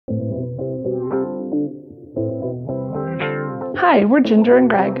Hi, we're Ginger and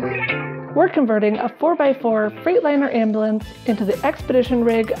Greg. We're converting a 4x4 Freightliner ambulance into the expedition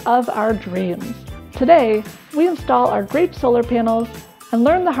rig of our dreams. Today, we install our Grape Solar panels and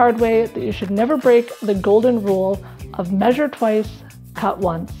learn the hard way that you should never break the golden rule of measure twice, cut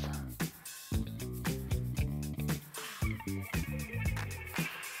once.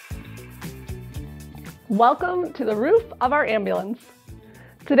 Welcome to the roof of our ambulance.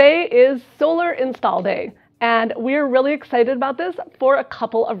 Today is solar install day, and we're really excited about this for a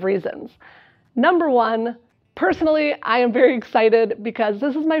couple of reasons. Number one, personally, I am very excited because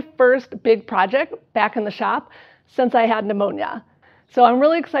this is my first big project back in the shop since I had pneumonia. So I'm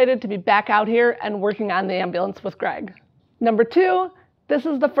really excited to be back out here and working on the ambulance with Greg. Number two, this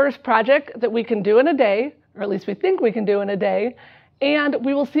is the first project that we can do in a day, or at least we think we can do in a day, and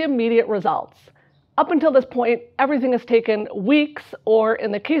we will see immediate results. Up until this point, everything has taken weeks, or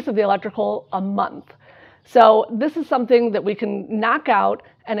in the case of the electrical, a month. So this is something that we can knock out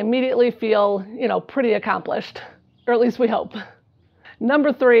and immediately feel, pretty accomplished, or at least we hope.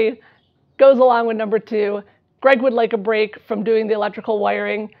 Number three goes along with number two. Greg would like a break from doing the electrical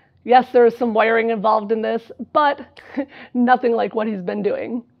wiring. Yes, there is some wiring involved in this, but nothing like what he's been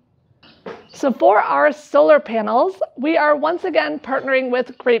doing. So for our solar panels, we are once again partnering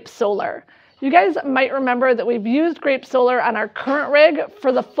with Grape Solar. You guys might remember that we've used Grape Solar on our current rig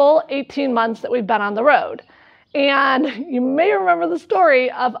for the full 18 months that we've been on the road. And you may remember the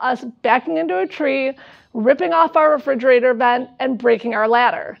story of us backing into a tree, ripping off our refrigerator vent, and breaking our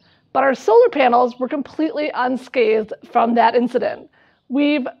ladder. But our solar panels were completely unscathed from that incident.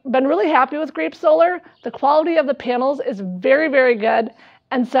 We've been really happy with Grape Solar. The quality of the panels is very, very good.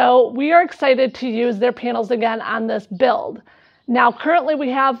 And so we are excited to use their panels again on this build. Now, currently we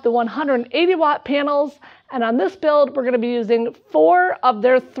have the 180 watt panels, and on this build, we're going to be using 4 of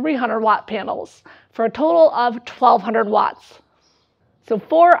their 300 watt panels for a total of 1200 watts. So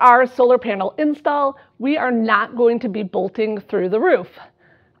for our solar panel install, we are not going to be bolting through the roof.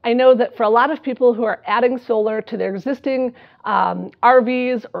 I know that for a lot of people who are adding solar to their existing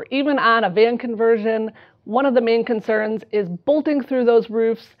RVs or even on a van conversion, one of the main concerns is bolting through those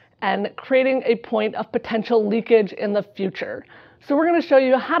roofs and creating a point of potential leakage in the future. So we're going to show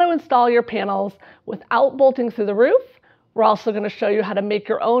you how to install your panels without bolting through the roof. We're also going to show you how to make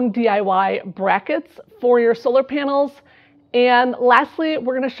your own DIY brackets for your solar panels. And lastly,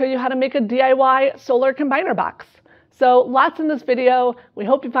 we're going to show you how to make a DIY solar combiner box. So lots in this video. We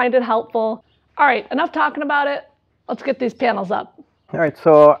hope you find it helpful. All right, enough talking about it. Let's get these panels up. All right,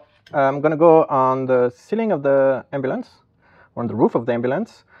 so I'm going to go on the ceiling of the ambulance, or on the roof of the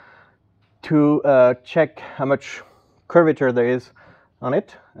ambulance, to check how much curvature there is on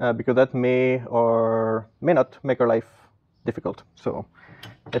it, because that may or may not make our life difficult. So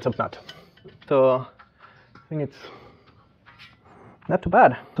let's hope not. So I think it's not too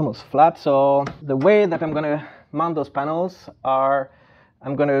bad. It's almost flat. So the way that I'm going to mount those panels are,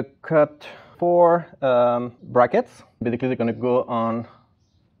 I'm going to cut 4 brackets. Basically, they're going to go on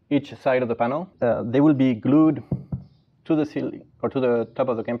each side of the panel. They will be glued to the ceiling or to the top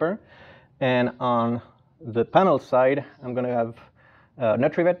of the camper. And on the panel side, I'm going to have a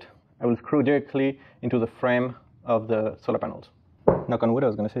nut rivet. I will screw directly into the frame of the solar panels. Knock on wood, I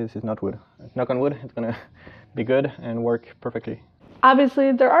was going to say this is not wood. Knock on wood, it's going to be good and work perfectly.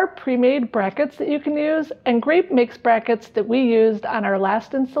 Obviously, there are pre-made brackets that you can use, and Grape makes brackets that we used on our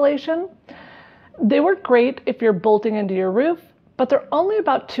last installation. They work great if you're bolting into your roof, but they're only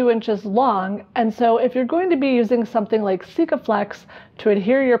about 2 inches long, and so if you're going to be using something like Sikaflex to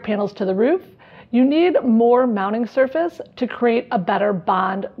adhere your panels to the roof, you need more mounting surface to create a better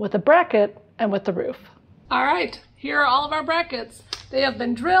bond with the bracket and with the roof. All right, here are all of our brackets. They have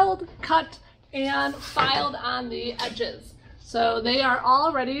been drilled, cut, and filed on the edges. So they are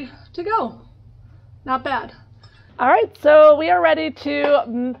all ready to go. Not bad. All right, so we are ready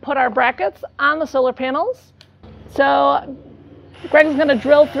to put our brackets on the solar panels. So Greg is going to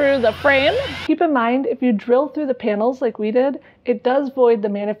drill through the frame. Keep in mind, if you drill through the panels like we did, it does void the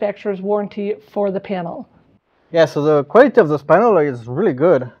manufacturer's warranty for the panel. Yeah, so the quality of this panel is really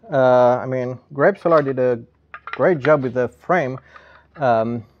good. I mean, Grape Solar did a great job with the frame.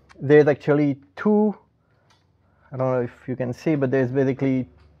 There's actually 2, I don't know if you can see, but there's basically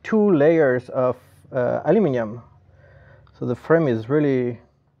 2 layers of aluminum. So the frame is really,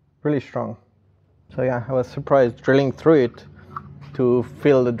 really strong. So yeah, I was surprised drilling through it to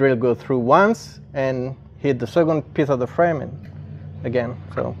feel the drill go through once and hit the second piece of the frame and again,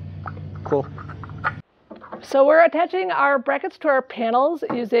 so cool. So we're attaching our brackets to our panels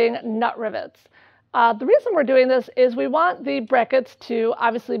using nut rivets. The reason we're doing this is we want the brackets to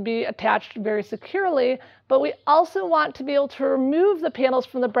obviously be attached very securely, but we also want to be able to remove the panels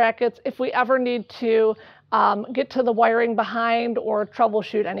from the brackets if we ever need to get to the wiring behind or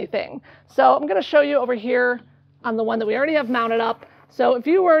troubleshoot anything. So I'm going to show you over here on the one that we already have mounted up. So if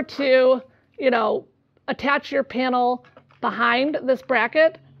you were to, attach your panel behind this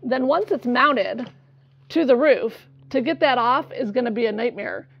bracket, then once it's mounted to the roof, to get that off is going to be a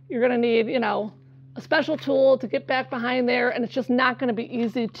nightmare. You're going to need, a special tool to get back behind there, and it's just not going to be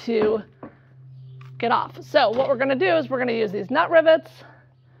easy to get off. So what we're going to do is we're going to use these nut rivets.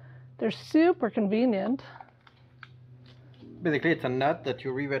 They're super convenient. Basically, it's a nut that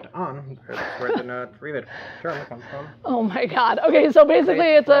you rivet on. That's where the nut rivet term comes from. Oh my God. Okay, so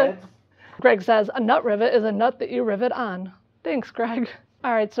basically Greg says a nut rivet is a nut that you rivet on. Thanks, Greg.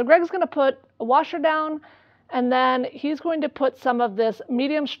 All right, so Greg's going to put a washer down, and then he's going to put some of this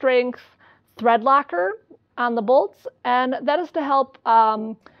medium strength thread locker on the bolts, and that is to help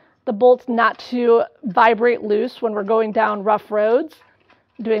the bolts not to vibrate loose when we're going down rough roads.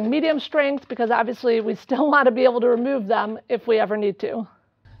 Doing medium strength because obviously we still want to be able to remove them if we ever need to.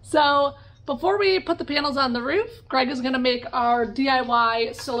 So before we put the panels on the roof, Greg is going to make our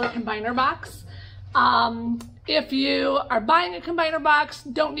DIY solar combiner box. If you are buying a combiner box,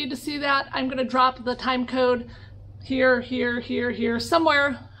 don't need to see that. I'm going to drop the time code here,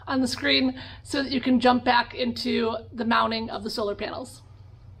 somewhere on the screen so that you can jump back into the mounting of the solar panels.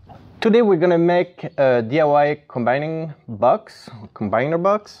 Today we're going to make a DIY combiner box.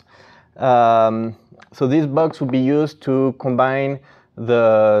 So this box will be used to combine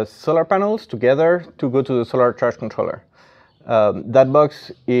the solar panels together to go to the solar charge controller. That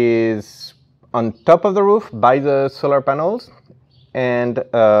box is on top of the roof by the solar panels, and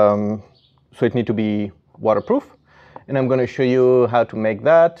so it needs to be waterproof. And I'm going to show you how to make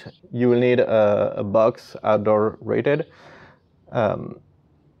that. You will need a box outdoor rated.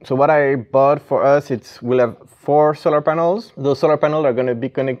 So what I bought for us, we'll have 4 solar panels. Those solar panels are going to be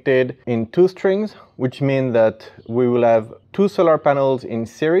connected in 2 strings, which means that we will have 2 solar panels in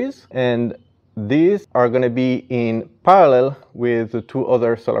series, and these are going to be in parallel with the 2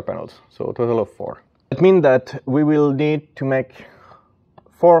 other solar panels, so a total of 4. That means that we will need to make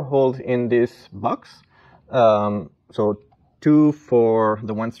 4 holes in this box, so 2 for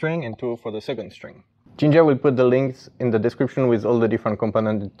the 1 string and 2 for the 2nd string. Ginger will put the links in the description with all the different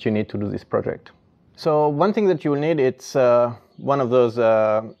components that you need to do this project. So one thing that you will need, it's one of those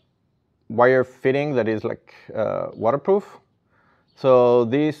wire fitting that is like waterproof. So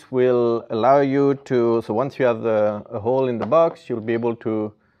this will allow you to, so once you have a hole in the box, you'll be able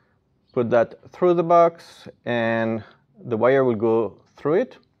to put that through the box and the wire will go through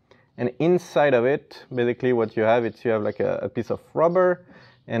it. And inside of it, basically what you have is you have like a piece of rubber,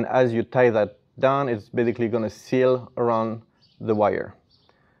 and as you tie that down, it's basically going to seal around the wire.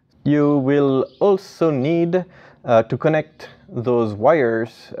 You will also need to connect those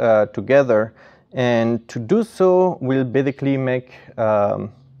wires together, and to do so we'll basically make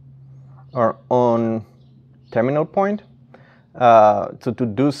our own terminal point. So to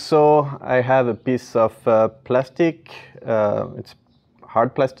do so, I have a piece of plastic. It's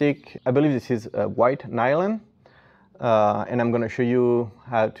hard plastic. I believe this is white nylon. And I'm going to show you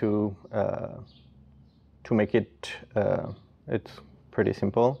how to make it. It's pretty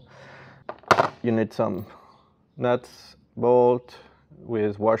simple. You need some nuts, bolt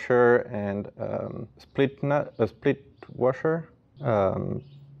with washer, and a split washer.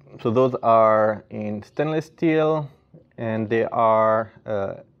 So those are in stainless steel, and they are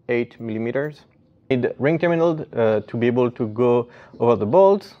 8 millimeters. You need ring terminal to be able to go over the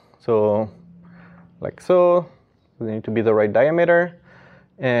bolts. So like so. They need to be the right diameter,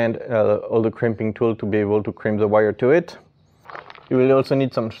 and all the crimping tool to be able to crimp the wire to it. You will also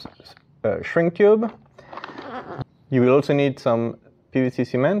need some shrink tube. You will also need some PVC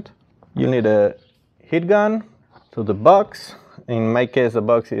cement. You'll need a heat gun. So the box, in my case the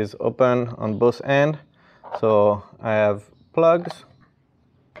box is open on both ends. So I have plugs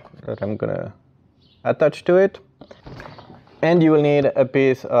that I'm gonna attach to it. And you will need a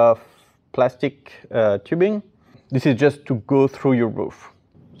piece of plastic tubing. This is just to go through your roof.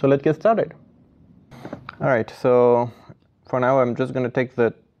 So let's get started. All right, so for now I'm just going to take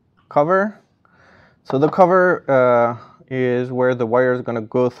the cover. So the cover is where the wire is going to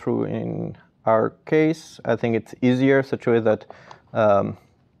go through. In our case, I think it's easier such a way that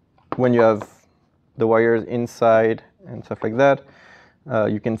when you have the wires inside and stuff like that,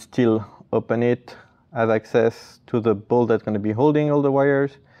 you can still open it, have access to the bolt that's going to be holding all the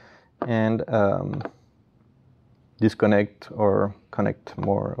wires, and disconnect or connect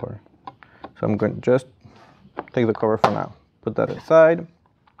more. So I'm going to just take the cover for now, put that aside.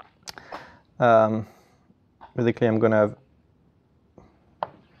 Basically, I'm going to have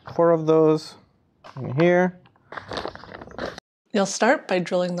 4 of those in here. You'll start by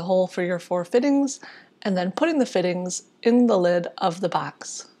drilling the hole for your 4 fittings and then putting the fittings in the lid of the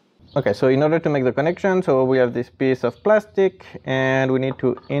box. Okay, so in order to make the connection, so we have this piece of plastic and we need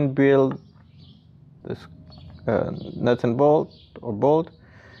to inbuild this nuts and bolt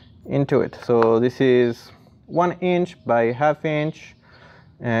into it. So this is 1 inch by 1/2 inch,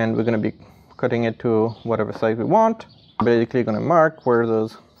 and we're going to be cutting it to whatever size we want. Basically going to mark where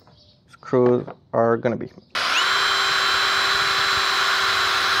those screws are going to be.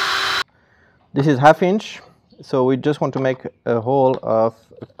 This is 1/2 inch, so we just want to make a hole of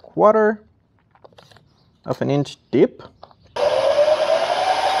 1/4 of an inch deep.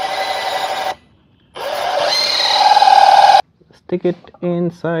 Stick it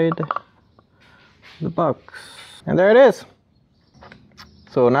inside the box, and there it is.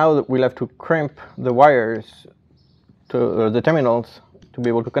 So now we'll have to crimp the wires to the terminals to be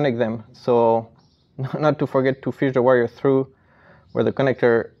able to connect them. So not to forget to fish the wire through where the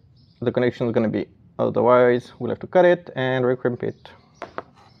connection is going to be. Otherwise, we'll have to cut it and recrimp it.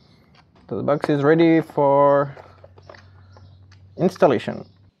 So the box is ready for installation.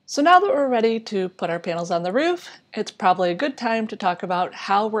 So now that we're ready to put our panels on the roof, it's probably a good time to talk about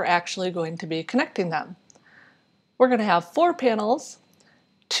how we're actually going to be connecting them. We're going to have 4 panels.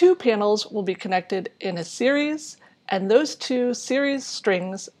 2 panels will be connected in a series, and those 2 series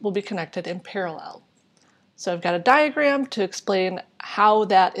strings will be connected in parallel. So I've got a diagram to explain how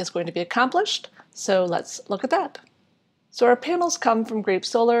that is going to be accomplished, so let's look at that. So our panels come from Grape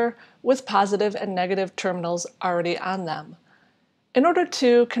Solar with positive and negative terminals already on them. In order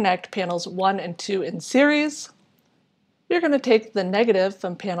to connect panels 1 and 2 in series, you're going to take the negative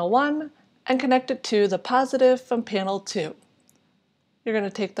from panel 1 and connect it to the positive from panel 2. You're going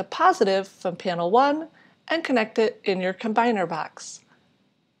to take the positive from panel 1 and connect it in your combiner box.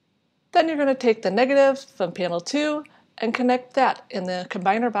 Then you're going to take the negative from panel 2 and connect that in the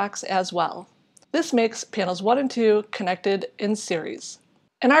combiner box as well. This makes panels 1 and 2 connected in series.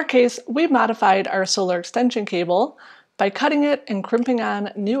 In our case, we modified our solar extension cable by cutting it and crimping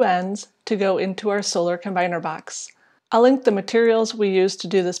on new ends to go into our solar combiner box. I'll link the materials we used to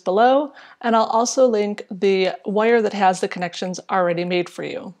do this below, and I'll also link the wire that has the connections already made for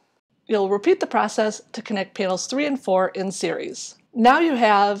you. You'll repeat the process to connect panels 3 and 4 in series. Now you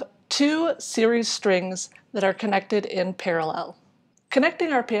have 2 series strings that are connected in parallel.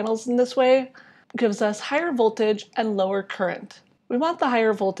 Connecting our panels in this way gives us higher voltage and lower current. We want the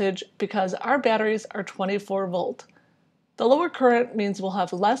higher voltage because our batteries are 24 volt. The lower current means we'll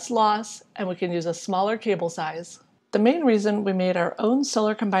have less loss and we can use a smaller cable size. The main reason we made our own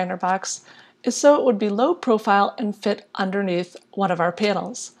solar combiner box is so it would be low profile and fit underneath one of our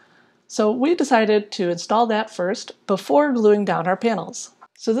panels. So we decided to install that first before gluing down our panels.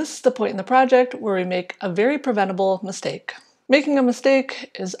 So this is the point in the project where we make a very preventable mistake. Making a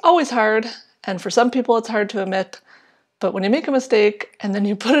mistake is always hard, and for some people it's hard to admit, but when you make a mistake and then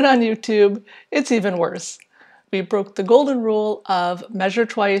you put it on YouTube, it's even worse. We broke the golden rule of measure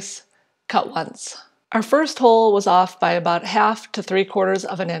twice, cut once. Our first hole was off by about 1/2 to 3/4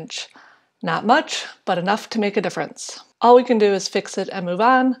 of an inch. Not much, but enough to make a difference. All we can do is fix it and move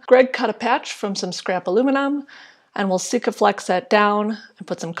on. Greg cut a patch from some scrap aluminum, and we'll Sikaflex that down and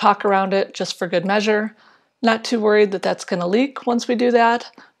put some caulk around it just for good measure. Not too worried that that's going to leak once we do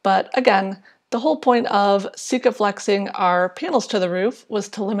that, but again, the whole point of Sikaflexing our panels to the roof was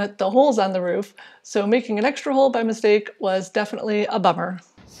to limit the holes on the roof, so making an extra hole by mistake was definitely a bummer.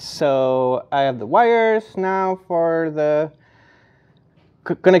 So I have the wires now for the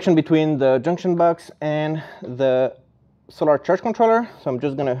connection between the junction box and the solar charge controller. So I'm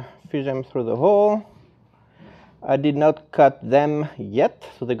just gonna fish them through the hole. I did not cut them yet,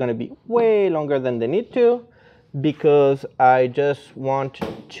 so they're gonna be way longer than they need to, because I just want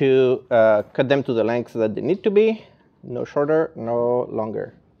to cut them to the length that they need to be. No shorter, no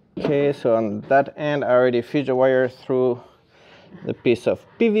longer. Okay, so on that end, I already fished the wire through the piece of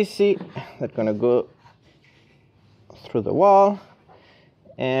PVC that's gonna go through the wall,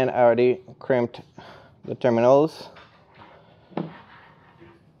 and I already crimped the terminals,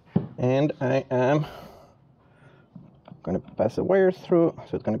 and I am gonna pass the wire through,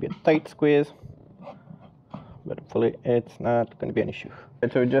 so it's gonna be a tight squeeze, but hopefully it's not gonna be an issue.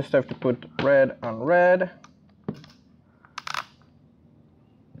 So we just have to put red on red.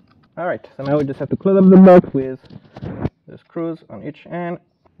 All right, so now we just have to close up the box with the screws on each end,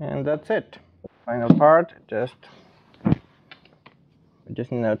 and that's it. Final part, just We just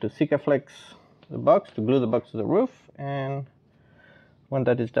need now to Sikaflex the box, to glue the box to the roof, and when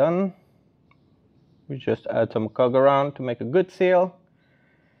that is done, we just add some caulk around to make a good seal,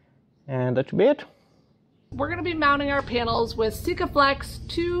 and that should be it. We're going to be mounting our panels with Sikaflex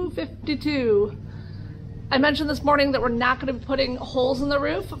 252. I mentioned this morning that we're not going to be putting holes in the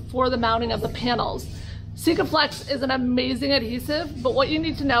roof for the mounting of the panels. Sikaflex is an amazing adhesive, but what you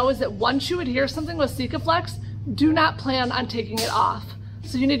need to know is that once you adhere something with Sikaflex, do not plan on taking it off.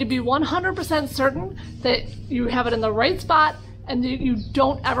 So you need to be 100% certain that you have it in the right spot and that you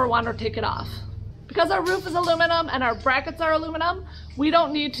don't ever want to take it off. Because our roof is aluminum and our brackets are aluminum, we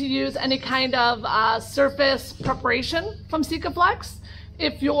don't need to use any kind of surface preparation from Sikaflex.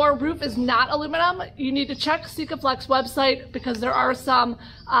 If your roof is not aluminum, you need to check Sikaflex website because there are some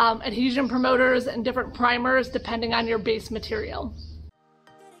adhesion promoters and different primers depending on your base material.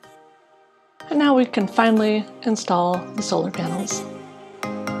 And now we can finally install the solar panels.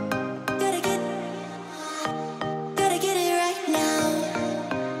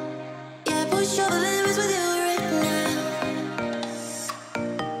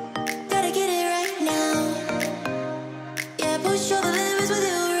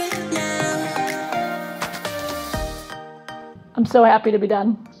 I'm so happy to be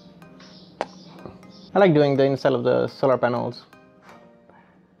done. I like doing the install of the solar panels.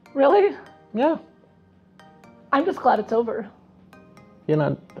 Really? Yeah. I'm just glad it's over. You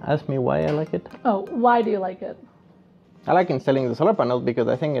not ask me why I like it? Oh, why do you like it? I like installing the solar panels because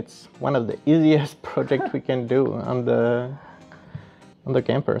I think it's one of the easiest projects we can do on the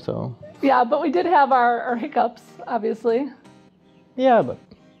camper. So. Yeah, but we did have our hiccups, obviously. Yeah, but.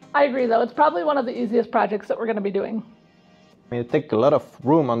 I agree, though. It's probably one of the easiest projects that we're going to be doing. I mean, it takes a lot of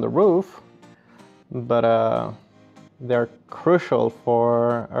room on the roof, but they're crucial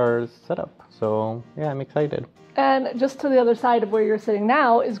for our setup. So yeah, I'm excited. And just to the other side of where you're sitting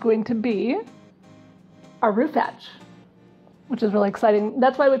now is going to be our roof hatch, which is really exciting.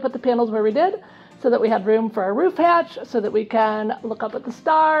 That's why we put the panels where we did, so that we had room for our roof hatch, so that we can look up at the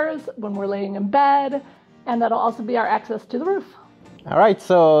stars when we're laying in bed, and that'll also be our access to the roof. All right,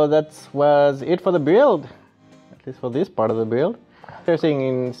 so that was it for the build. At least for this part of the build. If you're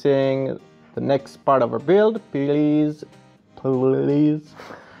seeing the next part of our build, please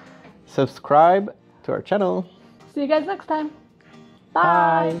subscribe to our channel. See you guys next time.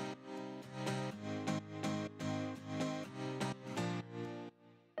 Bye. Bye.